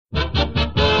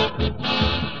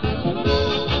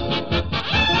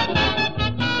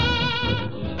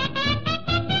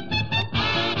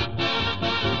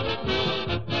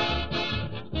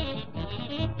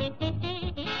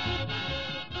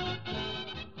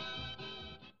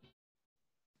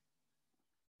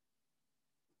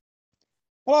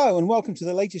Hello, and welcome to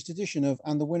the latest edition of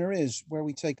And the Winner Is, where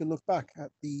we take a look back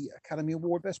at the Academy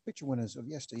Award Best Picture winners of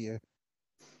yesteryear.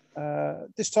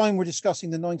 This time we're discussing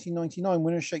the 1999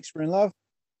 winner, Shakespeare in Love,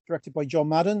 directed by John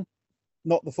Madden,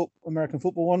 not the American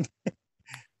football one,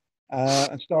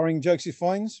 and starring Joseph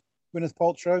Fiennes, Gwyneth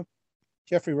Paltrow,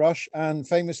 Geoffrey Rush, and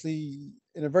famously,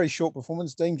 in a very short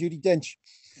performance, Dame Judi Dench.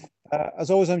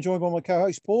 As always, I'm joined by my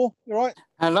co-host, Paul. You all right?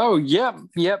 Hello.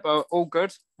 Yep. All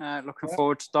good. Looking Yeah.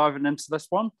 forward to diving into this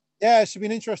one. Yeah, it should be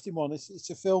an interesting one. It's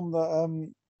a film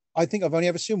that I think I've only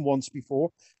ever seen once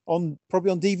before,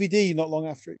 probably on DVD, not long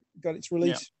after it got its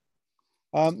release.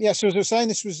 So as I was saying,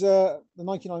 this was the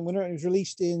 99 winner, and it was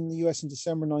released in the US in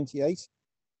December 98.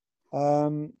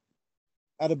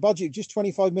 At a budget of just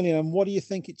 25 million. And what do you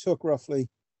think it took roughly?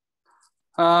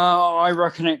 I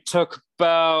reckon it took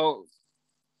about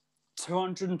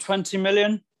 220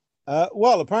 million.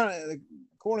 Well, apparently,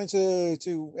 according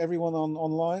to everyone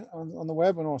online on the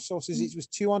web and our sources, it was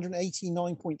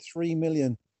 289.3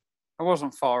 million. It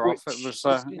wasn't far off. It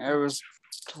was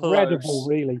incredible,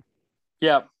 really.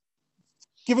 Yeah.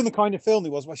 Given the kind of film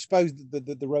it was, I suppose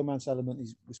the romance element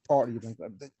was partly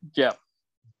the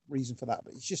reason for that.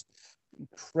 But it's just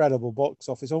incredible box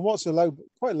office on what's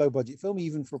quite a low budget film,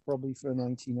 even for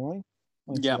 99.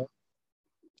 Yeah.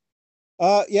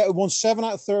 It won 7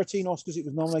 out of 13 Oscars it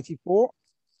was nominated for,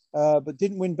 but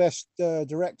didn't win Best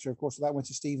Director. Of course, that went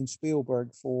to Steven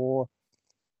Spielberg for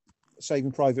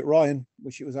Saving Private Ryan,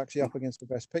 which it was actually up against the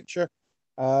Best Picture.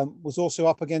 Was also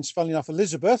up against, funnily enough,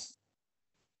 Elizabeth.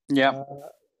 Yeah.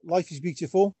 Life is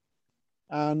Beautiful,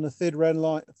 and The Thin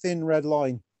Red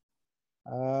Line.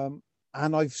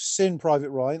 And I've seen Private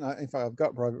Ryan. In fact, I've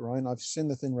got Private Ryan. I've seen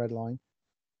The Thin Red Line.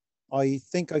 I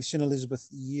think I've seen Elizabeth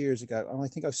years ago, and I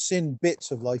think I've seen bits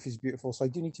of Life is Beautiful, so I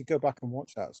do need to go back and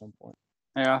watch that at some point.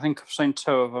 Yeah, I think I've seen two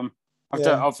of them.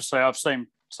 Obviously, I've seen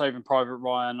Saving Private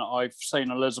Ryan. I've seen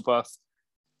Elizabeth.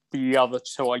 The other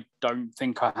two, I don't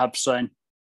think I have seen.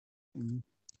 Mm-hmm.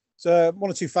 So, one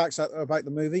or two facts about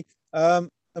the movie.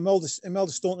 Imelda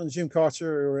Staunton and Jim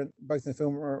Carter, who are both in the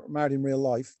film, are married in real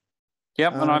life.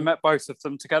 Yep, and I met both of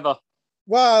them together.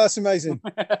 Wow, that's amazing.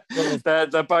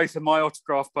 They're both in my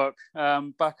autograph book.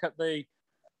 Back at the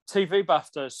TV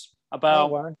BAFTAs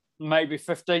about maybe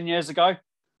 15 years ago.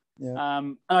 Yeah.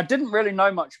 And I didn't really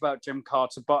know much about Jim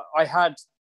Carter, but I had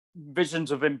visions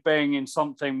of him being in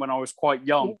something when I was quite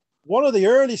young. One of the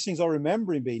earliest things I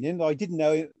remember him being in, I didn't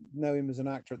know him as an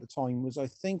actor at the time, was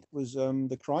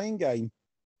The Crying Game.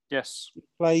 Yes. He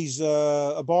plays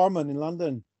a barman in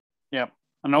London. Yeah.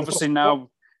 And obviously now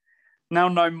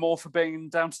known more for being in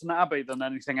Downton Abbey than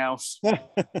anything else.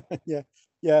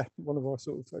 yeah, one of our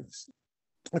sort of folks.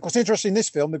 Of course, interesting in this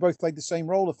film, they both played the same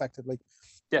role effectively.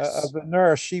 Yes. The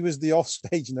nurse, she was the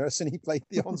offstage nurse, and he played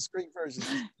the on-screen version.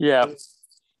 Yeah.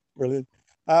 Brilliant.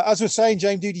 As I was saying,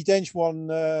 Dame Judi Dench won.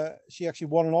 She actually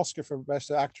won an Oscar for Best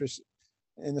Actress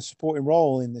in a supporting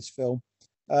role in this film.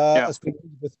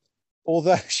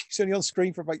 Although she's only on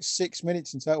screen for about 6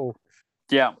 minutes in total.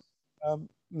 Yeah.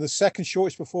 The second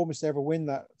shortest performance to ever win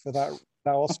that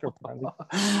Oscar, apparently.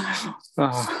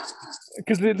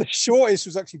 Because the shortest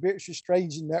was actually Beatrice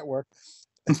Strange in Network,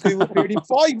 who appeared in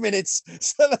 5 minutes.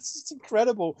 So that's just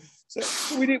incredible. So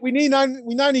we now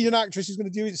need an actress who's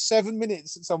going to do it 7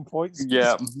 minutes at some point.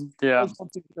 Yeah.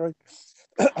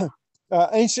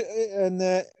 And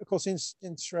of course,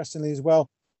 interestingly as well,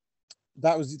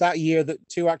 that was that year that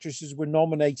two actresses were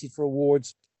nominated for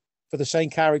awards for the same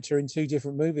character in two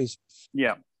different movies.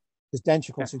 Yeah. Because Dench,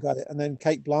 of course, who got it. And then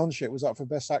Cate Blanchett was up for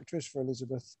Best Actress for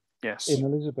Elizabeth. Yes. In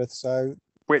Elizabeth. So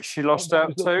which she lost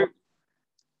out to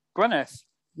Gwyneth.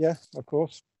 Yeah, of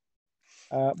course.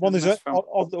 There's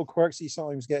odd little quirks he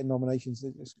sometimes getting nominations.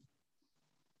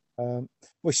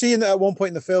 We're seeing that at one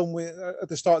point in the film, at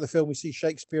the start of the film, we see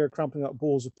Shakespeare crumpling up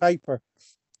balls of paper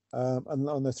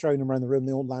and they're throwing them around the room.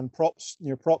 They all land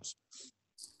near props.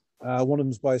 One of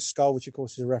them's by a skull, which of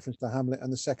course is a reference to Hamlet,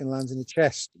 and the second lands in a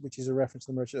chest, which is a reference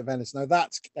to the Merchant of Venice. Now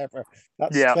that's clever.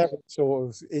 That's clever sort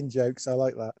of in jokes. I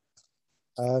like that.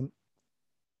 A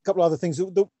couple of other things.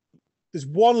 There's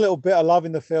one little bit I love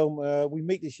in the film. We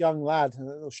meet this young lad, a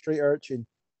little street urchin,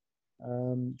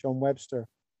 John Webster,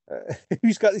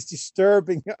 who's got this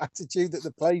disturbing attitude that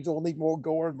the plays all need more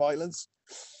gore and violence.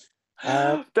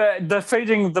 They're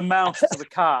feeding the mouse to the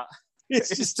cat.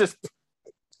 It's just...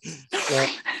 Yeah.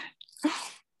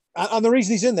 And the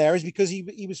reason he's in there is because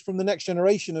he was from the next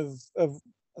generation of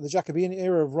the Jacobean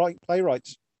era of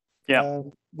playwrights,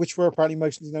 which were apparently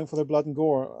mostly known for their blood and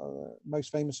gore,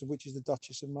 most famous of which is the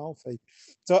Duchess of Malfi.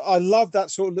 So I love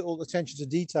that sort of little attention to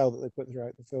detail that they put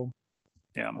throughout the film.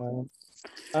 Yeah.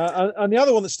 And the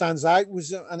other one that stands out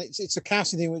was, and it's a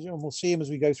casting thing, which we'll see him as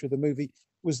we go through the movie,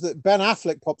 was that Ben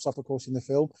Affleck pops up, of course, in the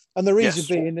film, and the reason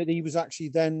being that he was actually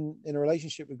then in a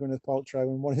relationship with Gwyneth Paltrow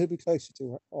and wanted to be closer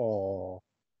to her. Oh,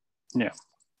 yeah.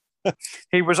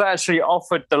 He was actually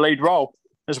offered the lead role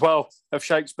as well of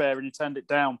Shakespeare, and he turned it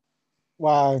down.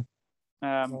 Wow.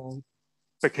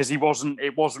 Because it wasn't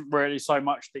really so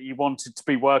much that he wanted to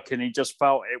be working. He just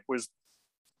felt it was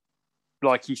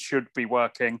like he should be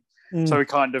working. So he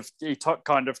kind of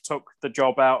took the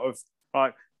job out of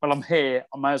like, well, I'm here,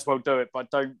 I may as well do it, but I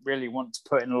don't really want to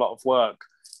put in a lot of work.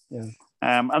 Yeah.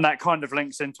 And that kind of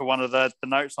links into one of the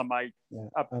notes I made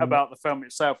about the film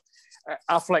itself.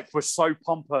 Affleck was so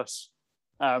pompous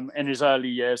in his early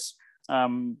years.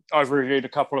 I've reviewed a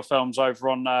couple of films over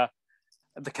on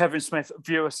the Kevin Smith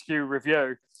View Askew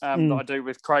review that I do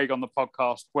with Craig on the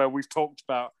podcast, where we've talked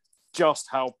about just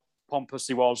how pompous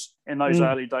he was in those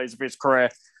early days of his career,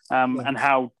 and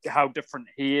how different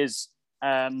he is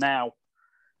now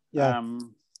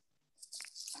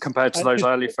compared to those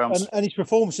early films. And his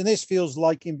performance in this feels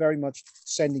like him very much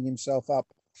sending himself up.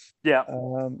 Yeah.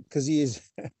 Because he is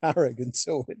arrogant.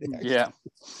 So yeah.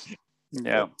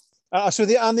 So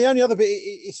the only other bit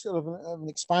is sort of an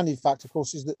expanded fact, of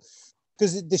course, is that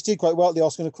because this did quite well at the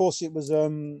Oscar, and of course it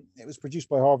was produced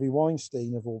by Harvey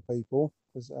Weinstein of all people.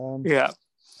 And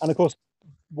of course,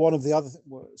 one of the other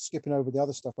skipping over the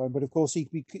other stuff, but of course he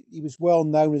was well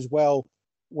known as well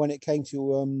when it came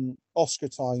to Oscar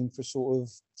time for sort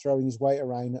of throwing his weight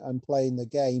around and playing the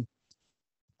game.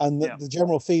 And the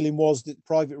general feeling was that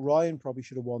Private Ryan probably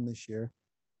should have won this year,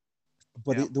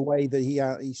 but the way that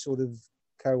he sort of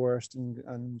coerced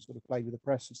and sort of played with the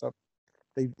press and stuff,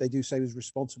 they do say was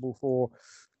responsible for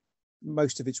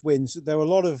most of its wins. There were a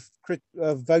lot of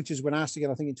voters when asked again,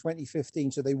 I think in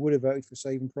 2015, so they would have voted for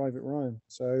Saving Private Ryan.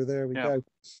 So there we go.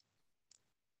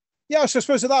 Yeah, so I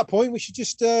suppose at that point we should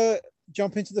just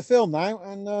jump into the film now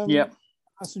and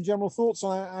have some general thoughts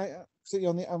on it,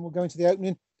 particularly and we'll go into the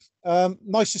opening.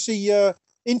 Nice to see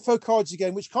info cards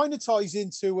again, which kind of ties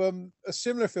into a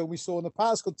similar film we saw in the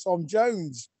past called Tom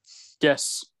Jones.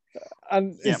 Yes.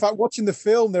 And in fact, watching the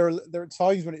film, there are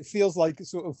times when it feels like a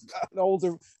sort of an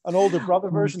older brother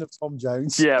version of Tom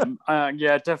Jones.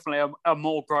 Definitely a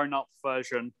more grown up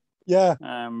version. Yeah.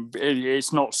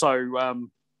 It's not so.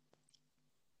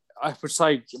 I would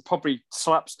say probably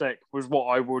slapstick was what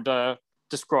I would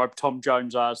describe Tom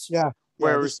Jones as. Yeah.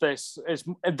 Whereas this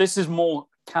is more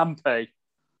campy.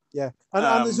 Yeah,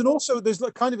 and there's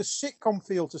like kind of a sitcom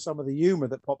feel to some of the humor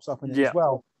that pops up in it as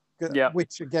well. Yeah,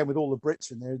 which again, with all the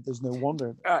Brits in there, there's no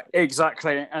wonder.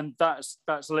 Exactly, and that's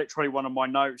literally one of my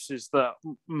notes. Is that,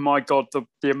 my God,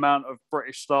 the amount of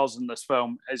British stars in this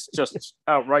film is just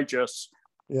outrageous.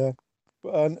 Yeah,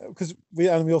 because we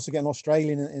also get an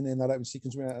Australian in that open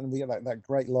sequence, and we get that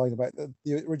great line about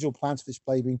the original plan for this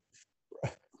play being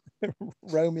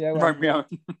Romeo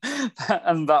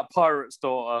and that pirate's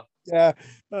daughter. Yeah,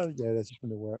 that's just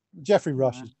going to work. Jeffrey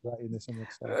Rush is great in this.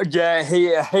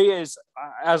 He is,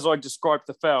 as I described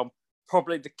the film,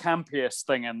 probably the campiest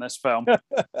thing in this film,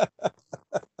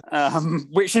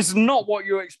 which is not what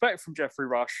you expect from Jeffrey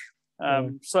Rush.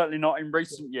 Certainly not in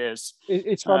recent years.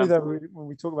 It's funny though when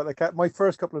we talk about the cast. My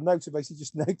first couple of notes are basically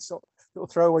just notes, little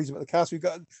throwaways about the cast. We've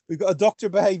got a doctor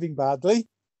behaving badly.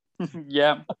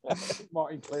 Yeah.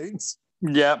 Martin Clunes.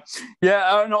 Yeah,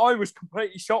 and I was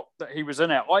completely shocked that he was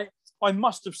in it. I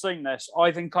must have seen this.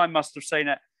 I think I must have seen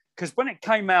it because when it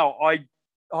came out, I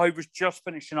was just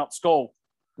finishing up school.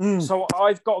 So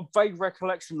I've got a vague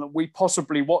recollection that we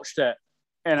possibly watched it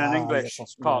in an English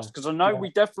cast, because I know we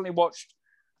definitely watched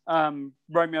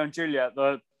Romeo and Juliet,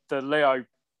 the Leo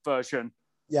version.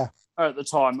 Yeah. At the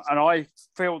time, and I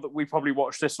feel that we probably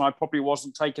watched this, and I probably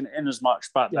wasn't taking it in as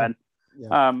much back then.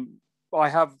 Yeah. I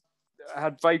had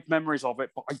vague memories of it,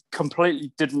 but I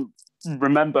completely didn't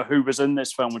remember who was in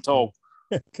this film at all.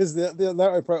 Because the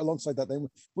letter I wrote alongside that then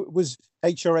was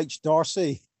H.R.H.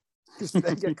 Darcy, because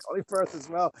they get Colin Firth as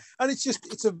well, and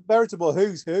it's a veritable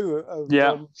who's who.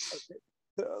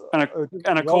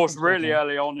 And of course, really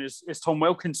early on is Tom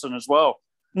Wilkinson as well,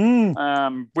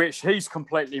 which he's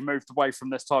completely moved away from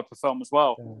this type of film as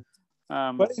well.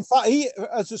 But in fact, he,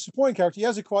 as a supporting character, he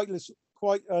has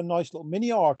quite a nice little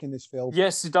mini arc in this film.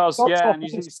 Yes, he does. And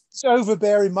he's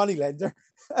overbearing moneylender.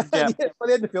 And by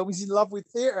the end of the film, he's in love with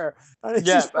theatre. And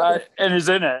he's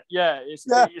in it.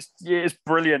 It's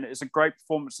brilliant. It's a great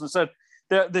performance. And I said,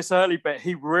 this early bit,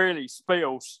 he really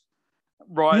spiels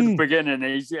right at the beginning.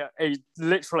 He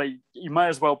literally, he may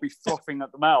as well be frothing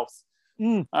at the mouth.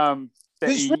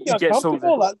 It's really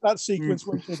uncomfortable, that sequence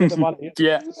when she did the money.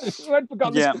 I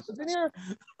forgot this in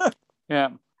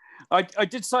here. I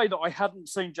did say that I hadn't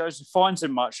seen Joseph Fiennes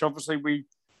in much. Obviously,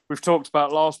 we've talked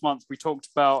about last month. We talked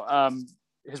about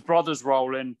his brother's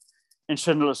role in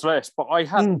Schindler's List, but I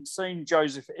hadn't seen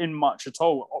Joseph in much at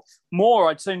all.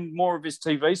 I'd seen more of his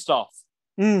TV stuff.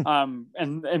 In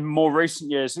more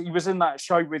recent years, he was in that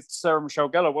show with Sarah Michelle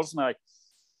Gellar, wasn't he?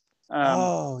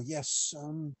 Yes.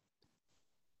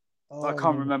 I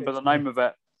can't remember the name of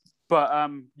it, but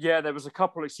there was a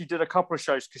couple. She did a couple of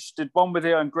shows because she did one with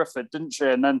Ian Griffith, didn't she?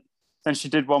 And then she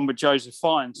did one with Joseph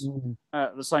Fiennes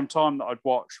at the same time that I'd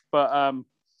watched. But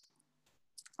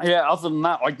other than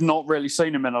that, I'd not really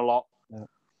seen him in a lot. Yeah.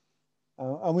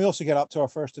 And we also get up to our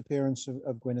first appearance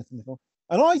of Gwyneth in the film,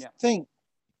 and I think.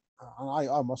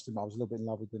 I must admit, I was a little bit in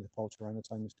love with Gwyneth Paltrow around the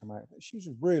time this came out. She's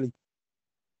a really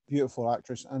beautiful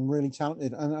actress and really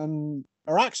talented, and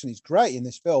her accent is great in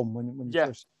this film when you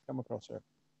first come across her.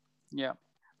 Yeah,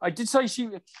 I did say she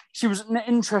was an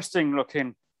interesting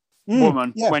looking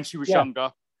woman when she was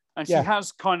younger, and she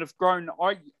has kind of grown.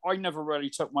 I never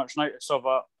really took much notice of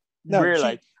her,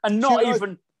 really, and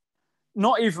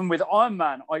not even with Iron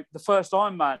Man. The first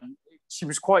Iron Man, she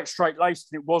was quite straight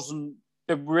laced, and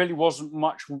there really wasn't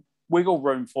much wiggle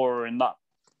room for her in that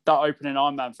opening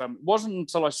Iron Man film. It wasn't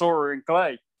until I saw her in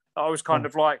Glee that I was kind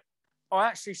of like, oh,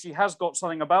 actually, she has got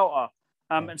something about her.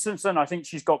 And since then, I think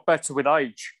she's got better with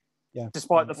age,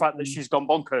 despite the fact that she's gone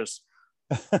bonkers.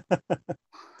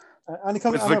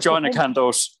 With vagina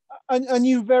candles. And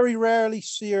you very rarely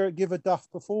see her give a daft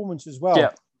performance as well.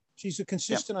 Yeah. She's a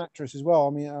consistent actress as well. I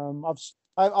mean,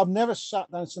 I've never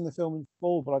sat down and seen the film in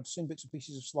full, but I've seen bits and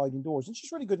pieces of Sliding Doors, and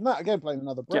she's really good in that. Again, playing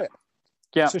another Brit.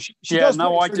 Yeah. So she does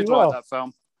I did like that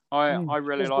film. I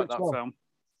really like that film.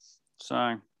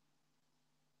 So,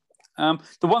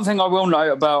 the one thing I will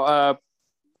note about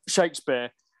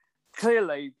Shakespeare,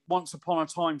 clearly, Once Upon a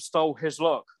Time stole his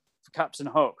look for Captain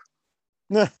Hook.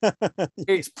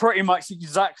 It's pretty much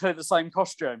exactly the same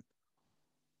costume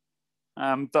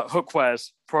that Hook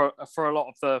wears for a lot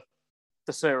of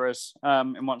the series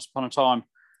in Once Upon a Time,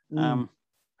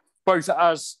 both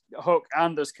as Hook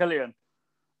and as Killian.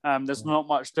 There's not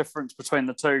much difference between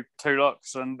the two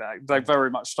looks, and they very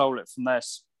much stole it from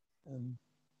this.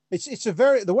 It's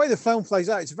the way the film plays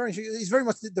out. It's very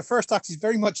much the first act is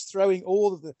very much throwing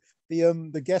all of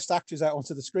the guest actors out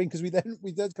onto the screen, because we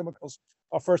then come across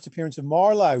our first appearance of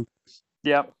Marlowe.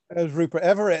 Yeah, as Rupert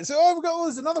Everett. So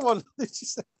there's another one.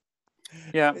 It's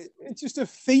just a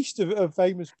feast of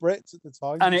famous Brits at the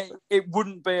time. And it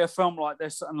wouldn't be a film like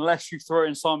this unless you throw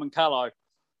in Simon Callow.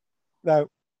 No.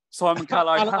 Simon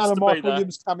Callow has to be Mark there.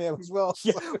 Williams cameo as well.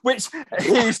 Yeah, which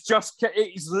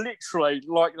it's literally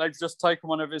like they've just taken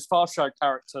one of his Fast Show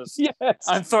characters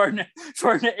and thrown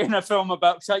it in a film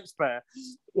about Shakespeare.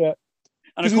 Yeah.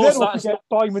 And of course, that's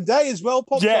Diamond Day as well.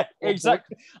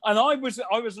 Exactly. And I was a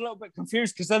little bit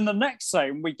confused, because then the next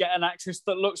scene we get an actress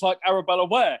that looks like Arabella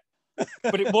Ware,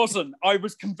 but it wasn't. I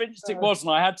was convinced it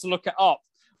wasn't. I had to look it up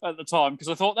at the time, because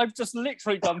I thought they've just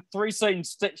literally done 3 scenes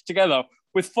stitched together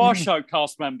with 4 show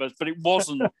cast members, but it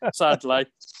wasn't, sadly.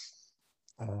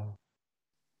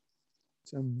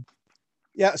 So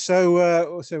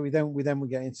we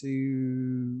get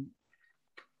into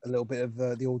a little bit of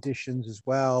the auditions as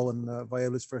well, and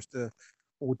Viola's first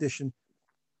audition.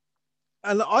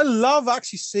 And I love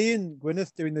actually seeing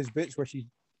Gwyneth doing those bits where she's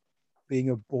being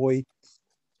a boy.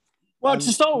 Well,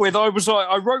 to start with, I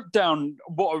wrote down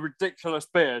what a ridiculous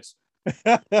beard.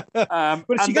 But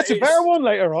she gets a better one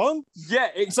later on. Yeah,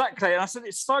 exactly. And I said,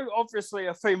 it's so obviously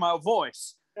a female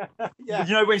voice. Yeah.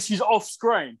 You know, when she's off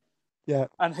screen. Yeah.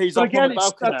 And he's up on the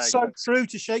balcony. That's so true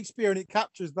to Shakespeare, and it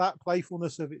captures that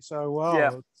playfulness of it so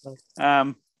well.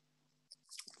 Yeah.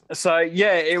 So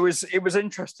yeah, it was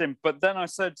interesting. But then I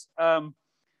said,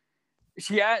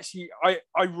 she actually,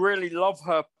 I really love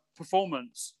her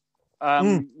performance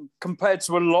compared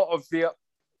to a lot of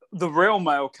the real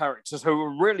male characters who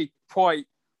were really quite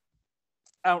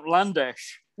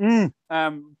outlandish.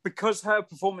 Because her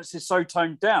performance is so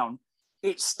toned down,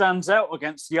 it stands out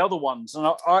against the other ones, and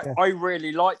I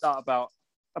really like that about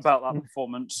that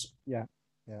performance. Yeah.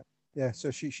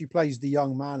 So she plays the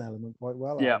young man element quite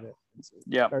well. Out of it. It's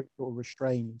very sort of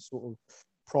restrained, sort of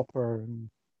proper, and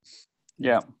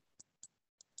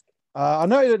I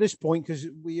know at this point, because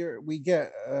we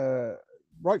get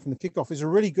right from the kickoff is a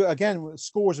really good. Again,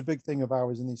 score is a big thing of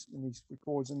ours in these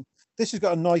records, and this has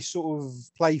got a nice sort of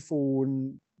playful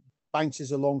and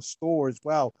bounces along score as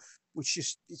well, which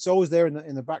it's always there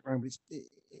in the background, but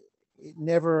it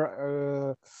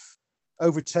never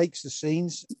overtakes the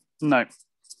scenes. No,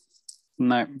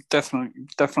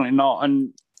 definitely not.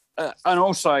 And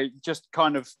also, just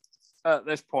kind of at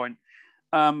this point,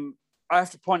 I have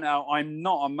to point out I'm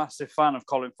not a massive fan of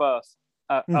Colin Firth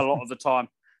a lot of the time,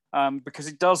 because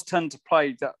he does tend to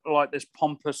play that like this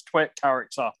pompous twit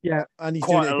character. Yeah, and he's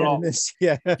quite doing it a lot. in this.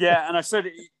 Yeah, yeah, and I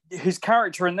said his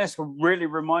character in this really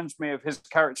reminds me of his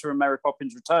character in Mary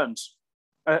Poppins Returns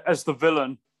as the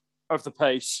villain of the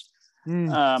piece.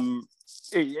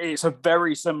 It's a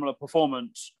very similar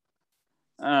performance.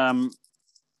 And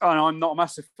I'm not a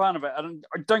massive fan of it. And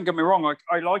don't get me wrong,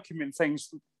 I like him in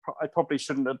things. I probably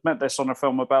shouldn't admit this on a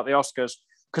film about the Oscars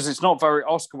because it's not very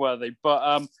Oscar worthy,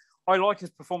 but I like his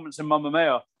performance in Mamma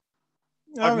Mia.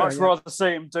 I'd much rather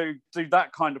see him do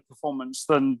that kind of performance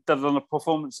than the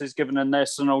performances given in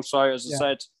this. And also, as I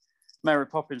said, Mary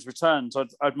Poppins Returns.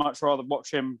 I'd much rather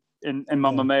watch him in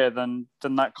Mamma Mia than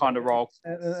that kind of role.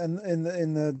 And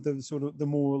in the sort of the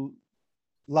more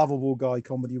lovable guy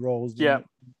comedy roles than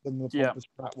the pompous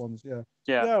fat ones. I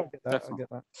get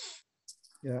that.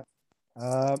 Yeah.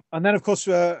 And then, of course,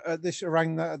 at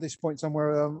this point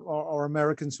somewhere, our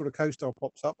American sort of co-star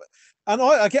pops up, and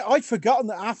I'd forgotten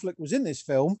that Affleck was in this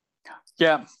film.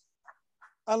 Yeah,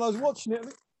 and I was watching it.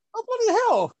 Oh bloody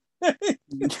hell!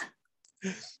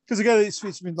 Because again,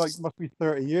 it's been like must be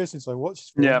 30 years since I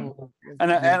watched this film. Yeah,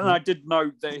 and I did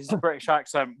note that his British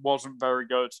accent wasn't very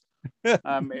good.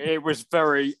 It was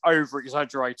very over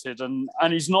exaggerated, and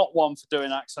he's not one for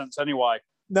doing accents anyway.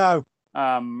 No.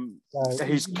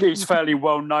 He's fairly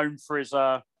well known for his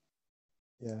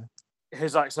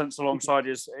accents alongside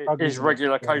his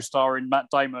regular co-star in Matt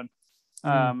Damon.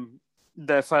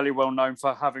 They're fairly well known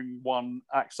for having one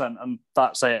accent, and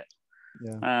that's it.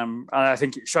 And I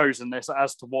think it shows in this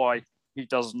as to why he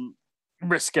doesn't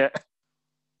risk it.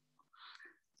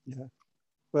 Yeah,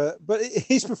 but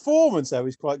his performance though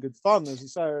is quite good fun, as you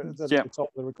say at the top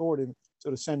of the recording,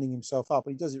 sort of sending himself up,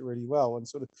 and he does it really well, and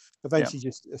sort of eventually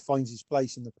just finds his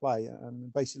place in the play,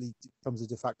 and basically becomes a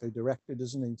de facto director,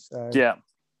 doesn't he? So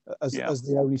as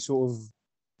the only sort of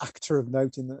actor of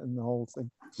note in the whole thing.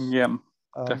 Yeah,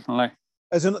 definitely.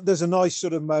 There's a nice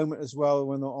sort of moment as well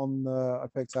when I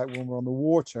picked out when we're on the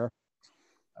water,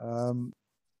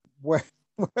 where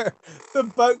the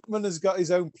boatman has got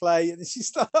his own play, and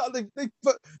she's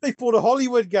they pulled a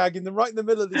Hollywood gag right in the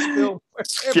middle of this film.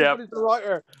 Everybody's the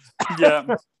writer.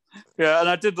 Yeah, and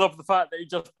I did love the fact that he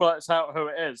just blurts out who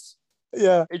it is.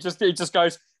 Yeah, he just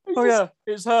goes, yeah,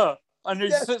 it's her, and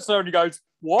he sits there and he goes,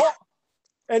 what?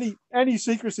 Any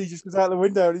secrecy just goes out the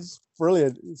window, and it's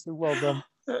brilliant. It's so well done.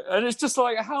 And it's just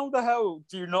like, how the hell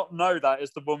do you not know that is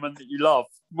the woman that you love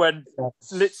when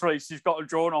literally she's got a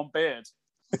drawn-on beard?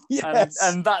 Yes.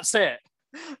 And that's it.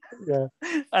 Yeah.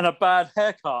 And a bad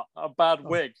haircut, a bad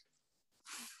wig.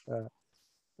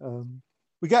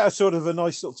 We get a sort of a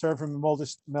nice little turn from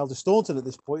Imelda Staunton at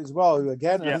this point as well, who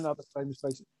again another famous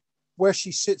face, where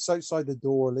she sits outside the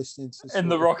door listening to in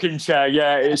the rocking chair.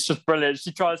 Yeah, it's just brilliant.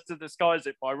 She tries to disguise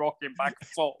it by rocking back and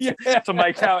forth to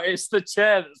make out it's the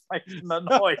chair that's making the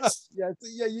noise.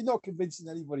 You're not convincing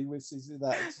anybody with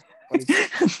that.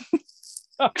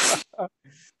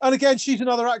 And again, she's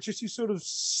another actress who sort of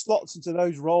slots into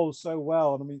those roles so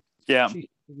well. And I mean,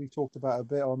 we talked about a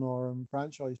bit on our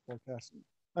franchise podcast,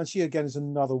 and she again is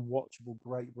another watchable,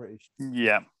 great British.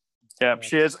 Yeah,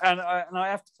 she is. And I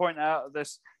have to point out at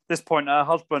this point, her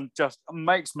husband just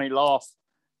makes me laugh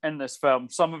in this film.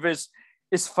 Some of his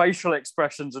facial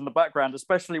expressions in the background,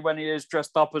 especially when he is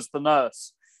dressed up as the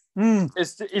nurse.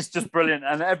 It's just brilliant.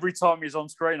 And every time he's on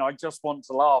screen, I just want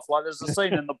to laugh. Like there's a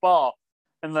scene in the bar.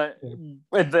 In the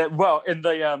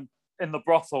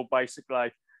brothel,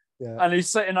 basically, and he's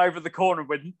sitting over the corner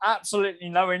with absolutely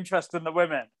no interest in the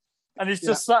women, and he's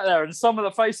just sat there. And some of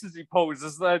the faces he pulls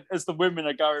as the women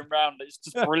are going round, it's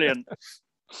just brilliant.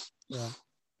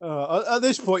 At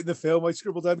this point in the film, I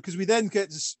scribbled down because we then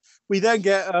get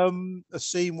a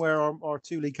scene where our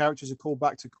two lead characters are called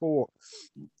back to court.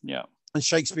 Yeah, and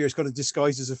Shakespeare's got to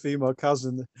disguise as a female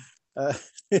cousin.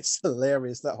 It's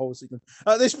hilarious, that whole sequence.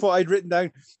 At this point, I'd written down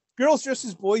girls dressed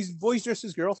as boys, boys dressed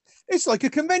as girls. It's like a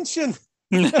convention.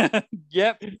 Which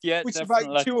definitely.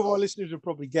 About two of our listeners will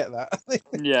probably get that.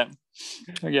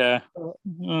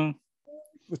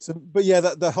 But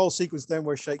the whole sequence then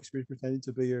where Shakespeare's pretending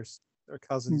to be her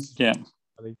cousins.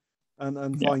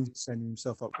 And finds sending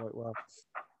himself up quite well.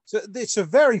 So it's a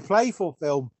very playful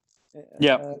film.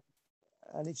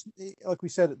 And it's like we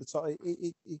said at the time,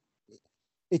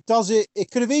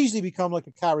 it could have easily become like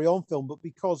a carry-on film, but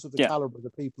because of the caliber of the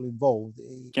people involved,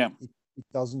 it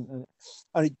doesn't,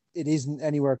 and it isn't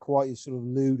anywhere quite as sort of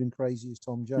lewd and crazy as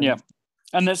Tom Jones. Yeah,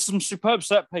 and there's some superb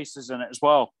set pieces in it as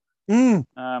well.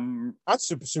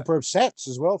 That's superb sets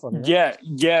as well. Funny, yeah,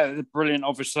 brilliant.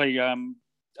 Obviously,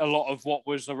 a lot of what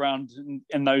was around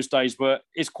in those days, but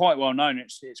it's quite well known.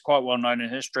 It's quite well known in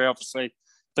history, obviously,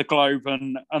 the Globe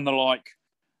and the like,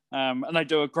 and they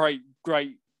do a great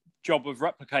job of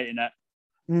replicating it.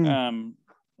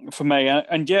 For me,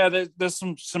 and yeah, there's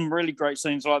some really great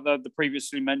scenes like the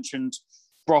previously mentioned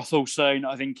brothel scene.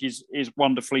 I think is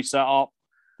wonderfully set up,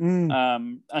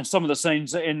 and some of the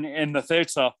scenes in the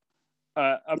theatre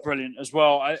are brilliant as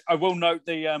well. I will note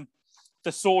the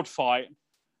sword fight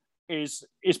is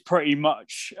pretty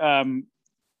much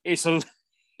it's a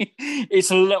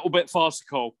it's a little bit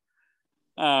farcical,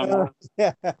 where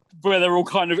they're all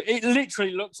kind of, it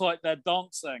literally looks like they're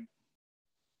dancing,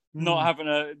 not having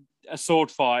a sword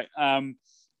fight.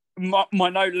 My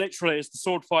note literally is the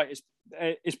sword fight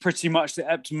is pretty much the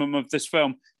optimum of this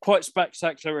film. Quite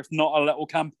spectacular, if not a little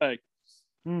campy.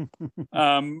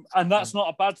 And that's not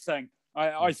a bad thing.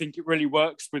 I think it really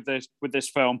works with this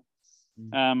film.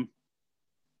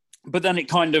 But then it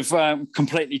kind of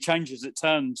completely changes. It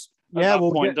turns at that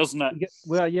point, doesn't it?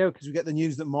 Because we get the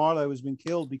news that Marlowe has been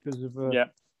killed because of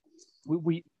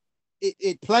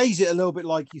it plays it a little bit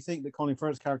like you think that Colin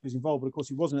Firth's character is involved, but of course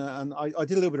he wasn't. And I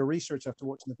did a little bit of research after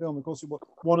watching the film. Of course,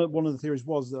 one of the theories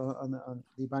was, and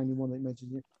the abandoned one that you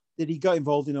mentioned here, that he got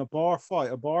involved in a bar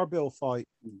bill fight.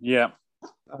 Yeah,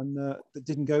 and that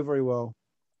didn't go very well.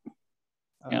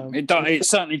 It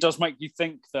certainly does make you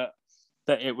think that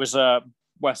it was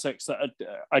Wessex that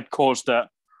had caused it.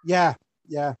 Yeah.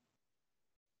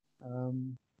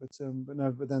 But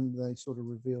then they sort of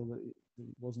reveal that it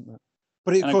wasn't that.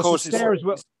 But of course, it's there as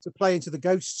well to play into the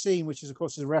ghost scene, which is of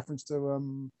course a reference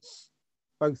to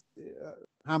both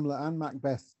Hamlet and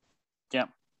Macbeth. Yeah,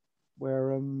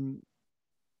 where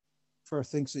Firth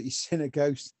thinks that he's seen a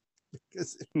ghost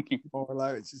because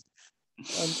Marlowe. It's just,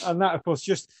 and that of course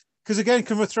just because again,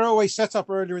 kind of a throwaway setup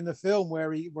earlier in the film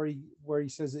where he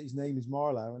says that his name is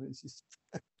Marlowe, and it's just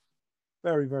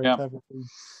very clever.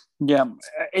 Yeah,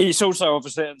 it's also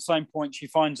obviously at the same point she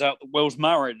finds out that Will's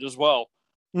married as well.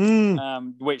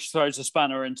 Which throws a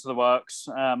spanner into the works,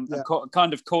 and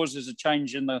kind of causes a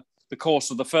change in the course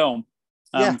of the film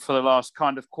for the last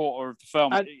kind of quarter of the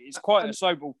film. It's quite a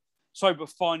sober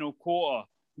final quarter.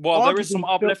 While there is some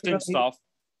uplifting stuff.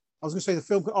 I was going to say the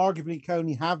film could arguably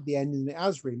only have the ending it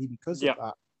has really because of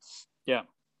that. Yeah.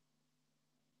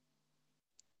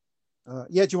 Do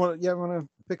you want to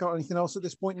pick up anything else at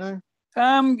this point now?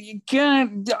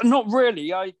 Not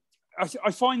really.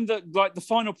 I find that like the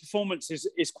final performance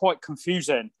is quite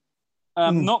confusing.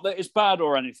 Not that it's bad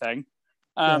or anything,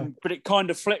 but it kind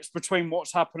of flips between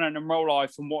what's happening in real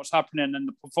life and what's happening in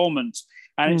the performance,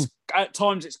 and it's at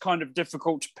times it's kind of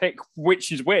difficult to pick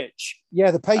which is which. Yeah,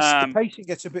 the pacing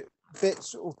gets a bit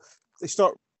sort of, they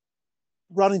start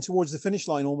running towards the finish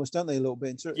line almost, don't they? A little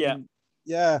bit.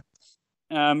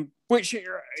 Which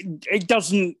it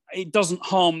doesn't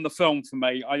harm the film for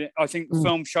me. I think the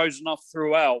film shows enough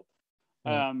throughout.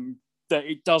 That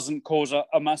it doesn't cause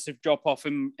a massive drop off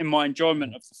in my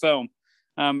enjoyment of the film.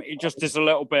 It just is a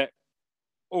little bit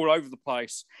all over the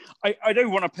place. I do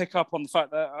want to pick up on the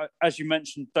fact that, as you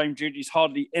mentioned, Dame Judy's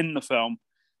hardly in the film,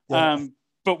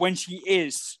 but when she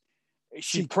is,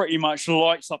 she pretty much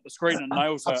lights up the screen and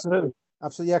nails it.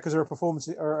 Absolutely, yeah, because her performance,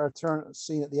 her turn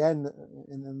scene at the end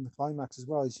in the climax as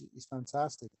well is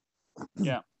fantastic.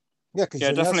 Yeah,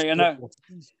 definitely. And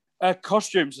her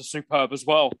costumes are superb as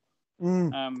well.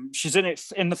 She's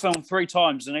in the film 3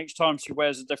 times, and each time she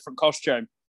wears a different costume.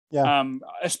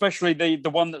 Especially the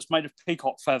one that's made of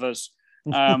peacock feathers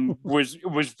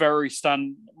was very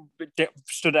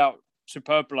stood out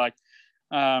superbly.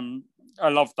 I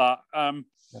love that.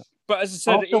 But as I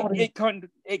said,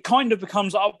 it kind of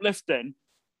becomes uplifting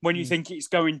when you think it's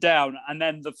going down, and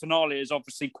then the finale is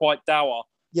obviously quite dour.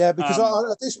 Yeah, because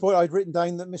at this point I'd written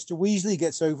down that Mr. Weasley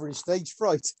gets over his stage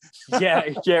fright. yeah,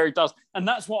 he does, and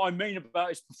that's what I mean about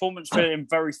his performance being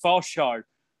very Fast Show.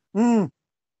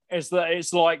 Is that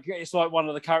it's like one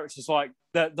of the characters, like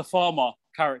the farmer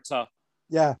character.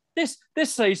 Yeah. This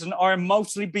season, I am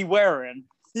mostly be wearing.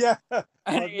 Yeah.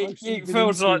 And it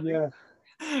feels like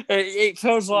it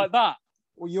feels like that.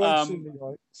 Well, you ain't seen me,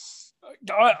 right?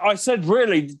 I said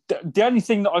really the only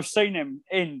thing that I've seen him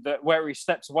in that where he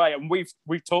steps away, and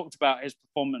we've talked about his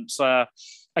performance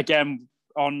again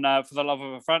on For the Love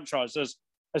of a Franchise as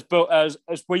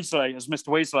Weasley, as Mr.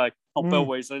 Weasley, not Bill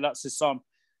Weasley, that's his son.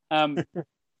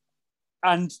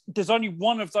 And there's only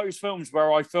one of those films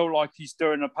where I feel like he's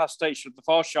doing a pastiche of the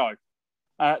Fast Show.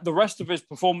 The rest of his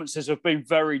performances have been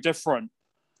very different.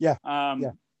 Yeah.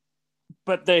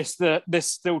 But this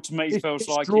still to me feels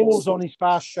like it draws on his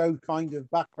Fast Show kind of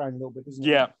background a little bit, doesn't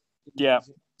it? Yeah,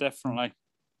 definitely.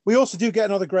 We also do get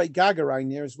another great gag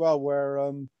around here as well,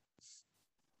 where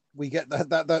we get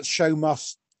that show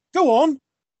must go on.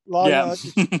 Like,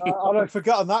 and I'd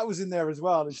forgotten that was in there as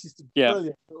well. It's just a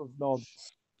brilliant sort of nod,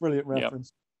 brilliant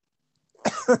reference.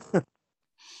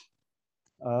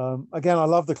 Again, I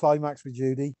love the climax with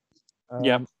Judy.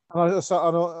 And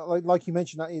like you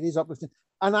mentioned, that it is uplifting,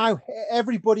 and how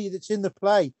everybody that's in the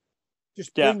play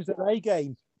just brings their A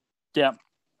game. Yeah,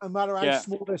 no matter how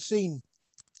small they're seen.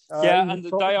 And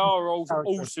they are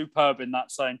all superb in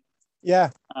that scene. Yeah,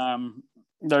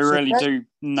 they really do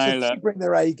nail it. Bring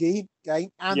their A game,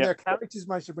 and their characters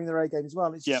manage to bring their A game as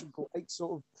well. It's just a great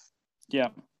sort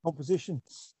of composition.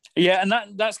 Yeah, and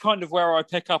that's kind of where I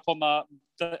pick up on the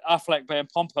Affleck being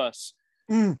pompous.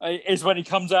 Is when he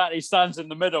comes out and he stands in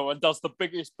the middle and does the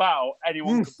biggest bow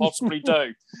anyone could possibly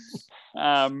do.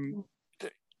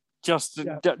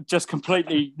 Just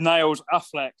completely nails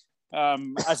Affleck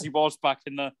as he was back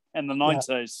in the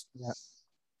 90s.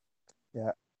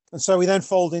 Yeah. And so we then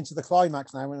fold into the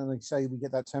climax now, and they say we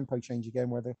get that tempo change again.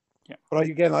 But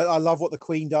again, I love what the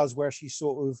Queen does, where she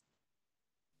sort of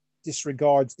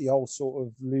disregards the whole sort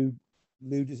of lewd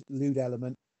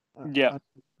element.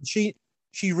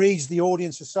 She reads the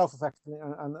audience herself effectively,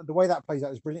 and the way that plays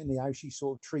out is brilliantly. How she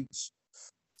sort of treats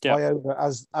Viola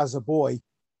as a boy,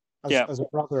 as a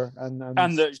brother,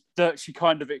 and that she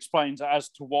kind of explains as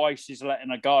to why she's letting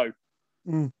her go.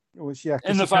 Which,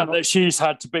 in the fact that she's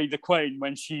had to be the queen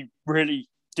when she really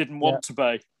didn't want to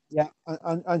be. Yeah,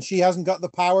 and she hasn't got the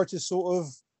power to sort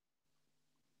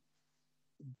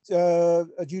of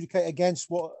adjudicate against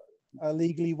what a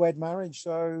legally wed marriage.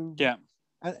 So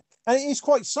and it is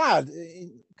quite sad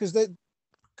because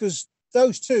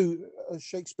those two,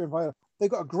 Shakespeare and Viola, they've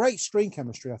got a great screen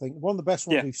chemistry. I think one of the best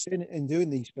ones we've seen in doing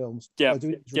these films.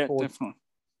 Definitely.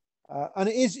 And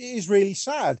it is really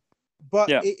sad.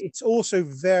 But it's also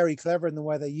very clever in the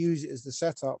way they use it as the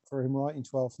setup for him writing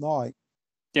Twelfth Night.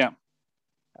 And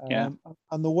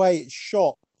the way it's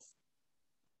shot,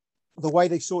 the way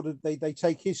they sort of they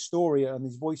take his story and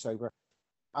his voiceover,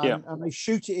 and they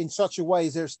shoot it in such a way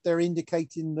as they're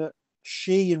indicating that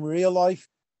she in real life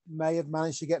may have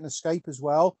managed to get an escape as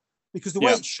well, because the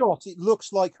way it's shot, it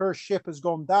looks like her ship has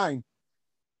gone down.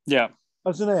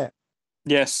 Doesn't it?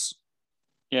 Yes.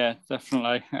 Yeah,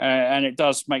 definitely. And it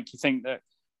does make you think that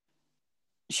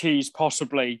she's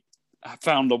possibly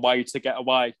found a way to get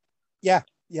away. Yeah.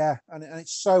 And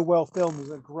it's so well filmed. It's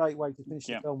a great way to finish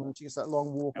the film. And she gets that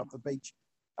long walk up the beach.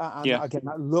 And again,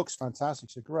 that looks fantastic.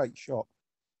 It's a great shot.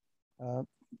 I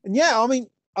mean,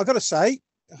 I've got to say,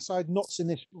 so I'd not seen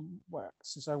this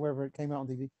since wherever it came out on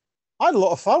DVD. I had a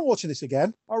lot of fun watching this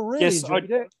again. I really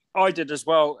enjoyed it. I did as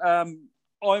well.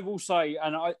 I will say,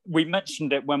 and we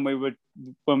mentioned it when we were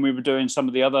doing some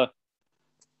of the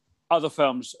other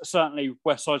films. Certainly,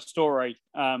 West Side Story,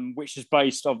 which is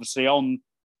based obviously on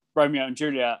Romeo and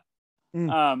Juliet.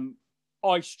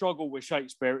 I struggle with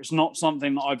Shakespeare. It's not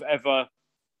something that I've ever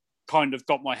kind of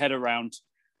got my head around.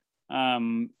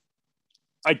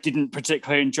 I didn't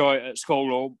particularly enjoy it at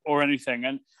school or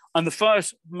anything. And the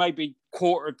first maybe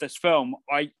quarter of this film,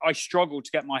 I struggled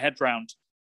to get my head around.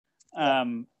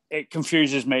 It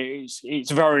confuses me.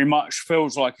 It's very much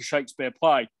feels like a Shakespeare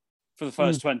play for the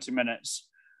first 20 minutes,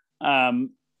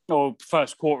 or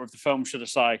first quarter of the film, should I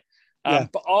say.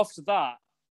 But after that,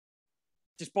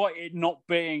 despite it not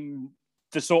being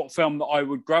the sort of film that I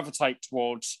would gravitate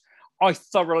towards, I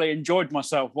thoroughly enjoyed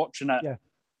myself watching it.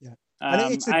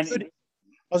 And it's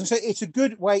I was going to say, it's a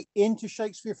good way into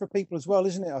Shakespeare for people as well,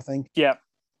 isn't it, I think? Yeah,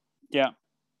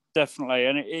 definitely.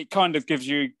 And it kind of gives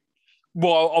you,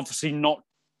 well, obviously not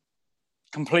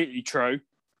completely true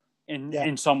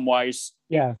in some ways.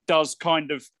 It does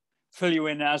kind of fill you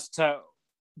in as to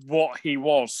what he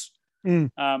was. And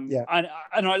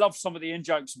I love some of the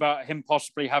in-jokes about him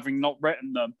possibly having not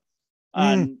written them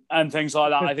and things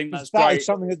like that. I think that's great. It's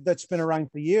something that's been around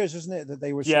for years, isn't it? That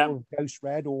they were sort of ghost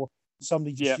read, or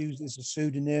somebody just used it as a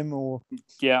pseudonym, or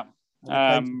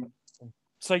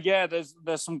so there's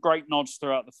some great nods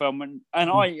throughout the film, and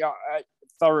I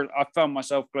found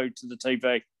myself glued to the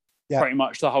TV pretty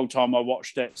much the whole time I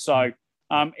watched it. So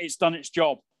it's done its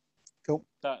job. Cool.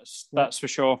 That's for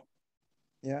sure.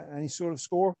 Yeah. Any sort of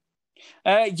score?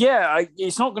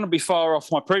 It's not going to be far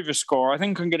off my previous score. I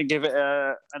think I'm going to give it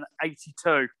an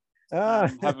 82.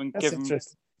 Having given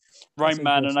Rain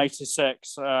Man an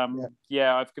 86.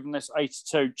 I've given this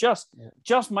 82.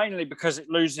 Just mainly because it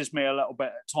loses me a little bit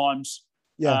at times.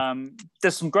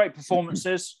 There's some great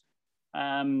performances.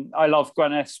 I love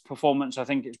Gwyneth's performance. I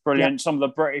think it's brilliant. Some of the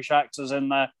British actors in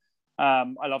there.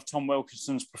 I love Tom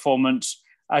Wilkinson's performance.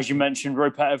 As you mentioned,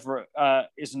 Rupert Everett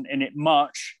isn't in it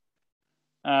much,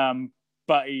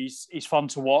 but he's fun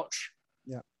to watch.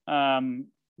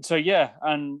 So yeah,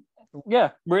 and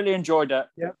yeah, really enjoyed it.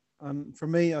 Yeah. For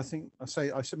me, I think I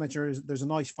mentioned there's a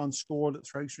nice fun score that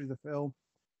throws through the film,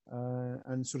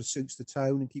 and sort of suits the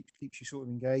tone and keeps you sort of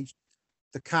engaged.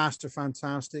 The cast are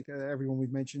fantastic. Everyone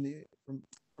we've mentioned,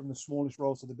 from the smallest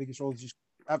roles to the biggest roles, just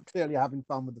clearly having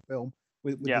fun with the film,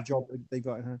 with the job they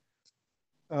got in hand.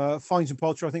 Fiennes and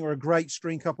Paltrow, I think, were a great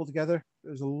screen couple together.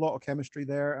 There's a lot of chemistry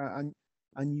there,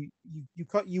 and you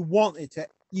want it to,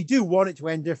 you do want it to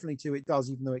end differently to it does,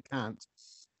 even though it can't.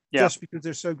 Yeah. Just because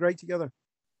they're so great together.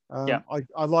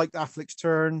 I liked Affleck's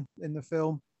turn in the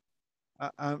film.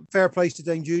 Fair play to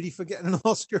Dame Judy for getting an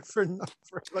Oscar for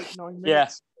like 9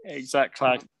 minutes. Yeah,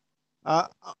 exactly.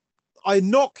 I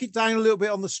knock it down a little bit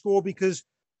on the score because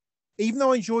even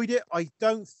though I enjoyed it, I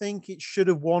don't think it should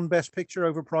have won Best Picture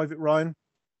over Private Ryan.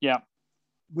 Yeah.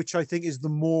 Which I think is the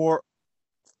more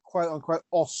quote unquote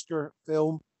Oscar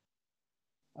film.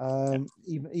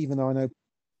 Even though I know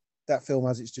that film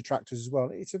has its detractors as well,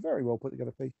 it's a very well put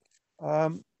together piece.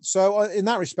 So in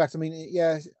that respect, I mean,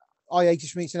 yeah, I-80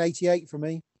 for me, it's an 88 for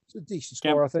me. It's a decent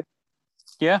score, I think.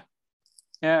 Yeah.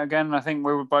 Yeah, again, I think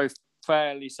we were both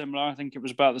fairly similar. I think it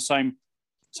was about the same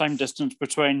distance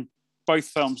between both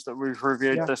films that we've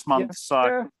reviewed this month.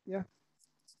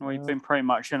 We've been pretty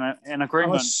much in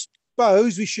agreement. I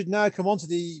suppose we should now come on to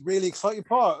the really exciting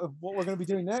part of what we're going to be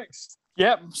doing next.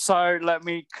 Yep. So let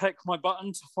me click my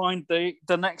button to find the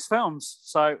next films.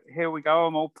 So here we go.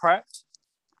 I'm all prepped.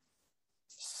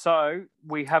 So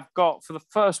we have got, for the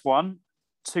first one,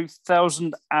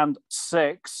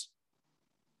 2006,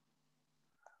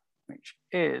 which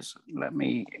is, let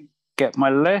me get my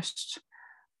list.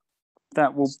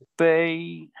 That will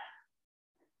be,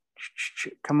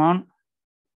 come on,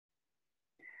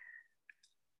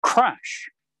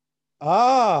 Crash.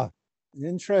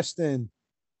 Interesting.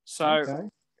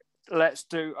 So let's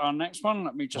do our next one.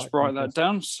 Let me just write that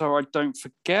down so I don't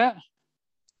forget.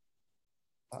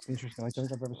 That's interesting. I don't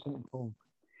think I've ever seen it before.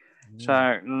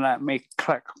 So let me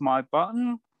click my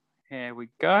button. Here we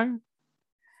go.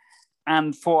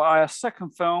 And for our second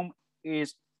film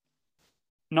is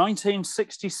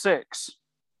 1966.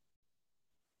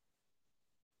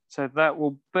 So that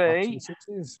will be...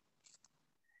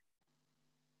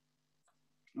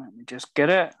 Let me just get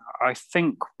it. I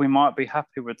think we might be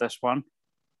happy with this one.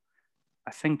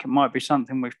 I think it might be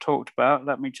something we've talked about.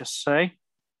 Let me just see.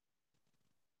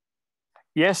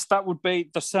 Yes, that would be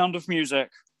The Sound of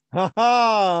Music.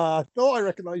 I thought I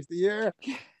recognised the year.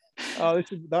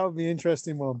 That would be an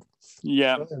interesting one.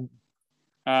 Yeah.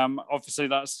 Obviously,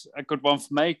 that's a good one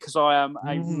for me because I am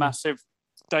a massive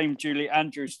Dame Julie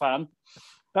Andrews fan.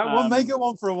 That one may go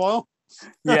on for a while.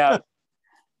 Yeah.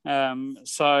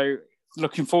 So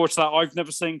looking forward to that. I've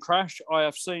never seen Crash. I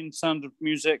have seen Sound of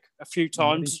Music a few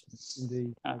times.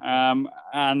 Indeed.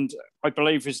 And I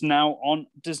believe is now on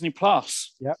Disney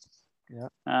Plus. Yep.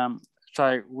 Yeah.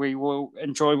 So we will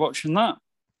enjoy watching that.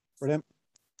 Brilliant.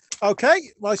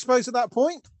 Okay. Well, I suppose at that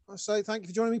point, I say thank you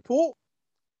for joining me, Paul.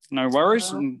 No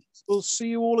worries. We'll see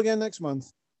you all again next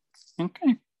month.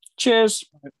 Okay. Cheers.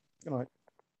 Good night.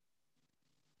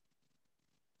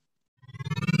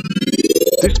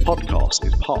 This podcast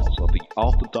is part of the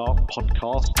After Dark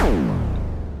Podcast Network.